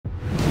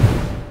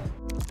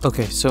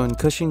Okay, so in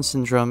Cushing's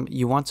syndrome,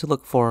 you want to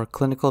look for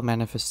clinical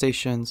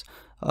manifestations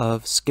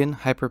of skin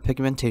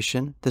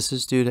hyperpigmentation. This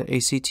is due to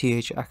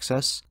ACTH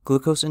excess,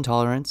 glucose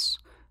intolerance,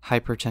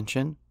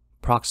 hypertension,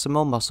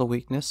 proximal muscle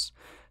weakness,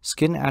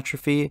 skin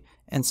atrophy,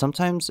 and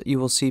sometimes you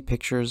will see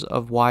pictures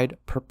of wide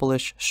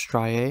purplish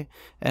striae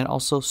and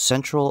also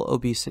central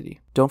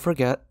obesity. Don't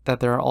forget that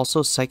there are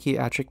also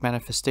psychiatric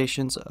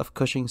manifestations of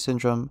Cushing's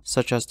syndrome,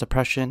 such as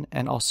depression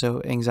and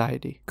also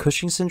anxiety.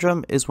 Cushing's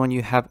syndrome is when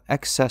you have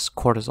excess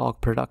cortisol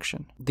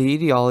production. The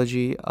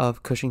etiology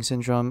of Cushing's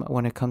syndrome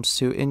when it comes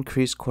to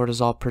increased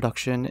cortisol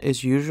production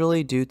is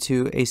usually due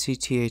to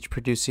ACTH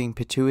producing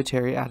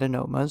pituitary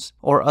adenomas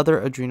or other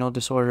adrenal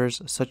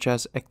disorders such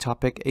as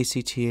ectopic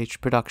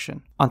ACTH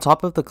production. On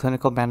top of the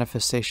clinical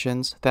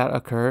manifestations that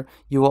occur,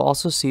 you will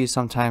also see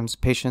sometimes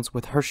patients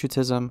with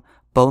hirsutism,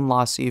 bone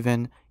loss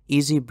even,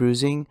 easy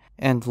bruising,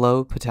 and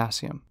low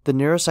potassium. The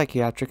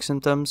neuropsychiatric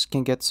symptoms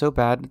can get so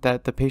bad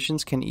that the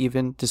patients can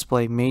even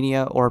display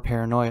mania or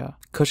paranoia.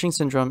 Cushing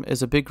syndrome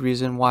is a big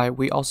reason why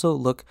we also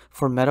look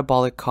for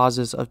metabolic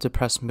causes of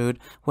depressed mood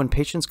when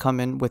patients come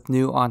in with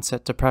new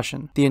onset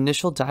depression. The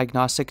initial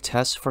diagnostic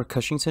test for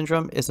Cushing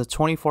syndrome is a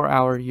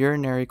 24-hour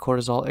urinary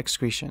cortisol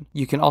excretion.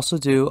 You can also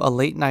do a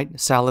late-night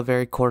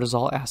salivary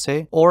cortisol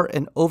assay or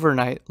an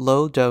overnight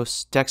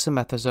low-dose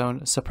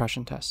dexamethasone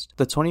suppression test.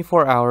 The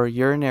 24-hour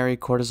urinary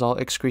cortisol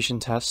excretion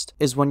test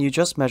is when you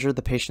just measure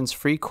the patient's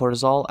free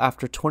cortisol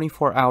after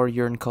 24-hour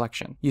urine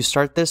collection. You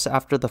start this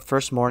after the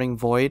first morning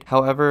void.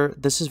 However,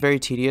 this is very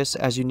tedious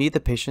as you need the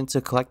patient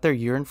to collect their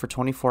urine for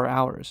 24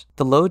 hours.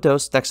 The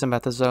low-dose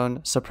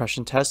dexamethasone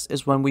suppression test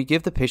is when we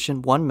give the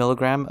patient 1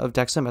 milligram of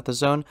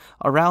dexamethasone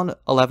around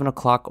 11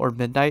 o'clock or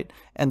midnight,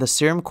 and the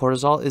serum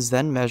cortisol is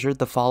then measured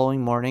the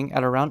following morning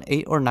at around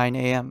 8 or 9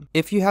 a.m.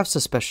 If you have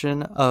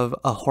suspicion of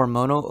a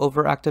hormonal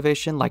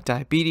overactivation like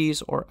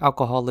diabetes or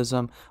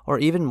alcoholism or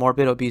even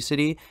morbid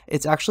obesity,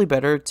 it's actually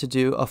better to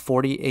do a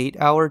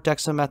 48-hour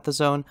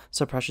dexamethasone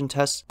suppression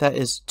test that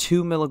is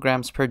 2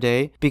 milligrams per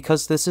day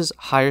because this is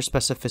higher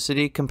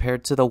specificity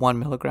compared to the 1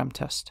 milligram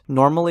test.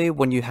 Normally,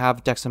 when you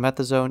have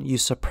dexamethasone, you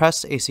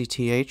suppress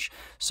ACTH,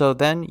 so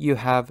then you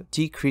have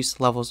decreased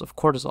levels of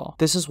cortisol.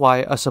 This is why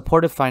a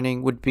supportive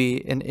finding would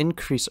be an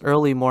increased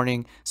early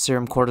morning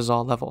serum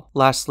cortisol level.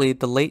 Lastly,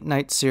 the late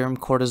night serum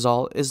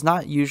cortisol is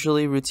not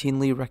usually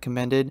routinely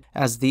recommended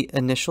as the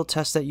initial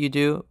test that you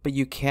do, but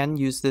you can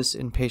use this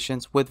in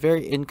patients with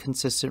very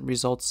inconsistent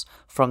results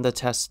from the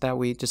tests that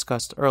we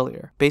discussed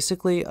earlier.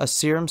 Basically, a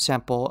serum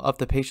sample of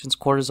the patient's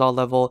cortisol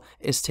level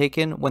is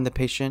taken when the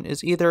patient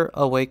is either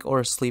awake or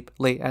asleep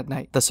late at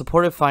night. The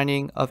supportive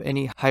finding of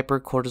any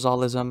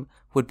hypercortisolism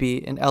would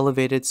be an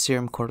elevated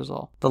serum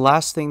cortisol. The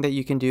last thing that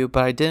you can do,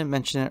 but I didn't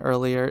mention it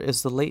earlier,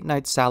 is the late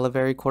night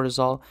salivary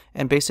cortisol,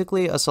 and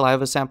basically a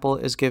saliva sample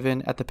is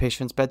given at the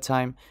patient's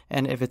bedtime,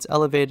 and if it's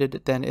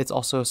elevated, then it's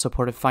also a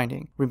supportive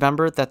finding.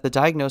 Remember that the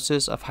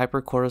diagnosis of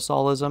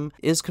hypercortisolism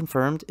is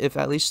confirmed if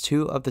at least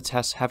 2 of the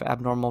tests have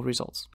abnormal results.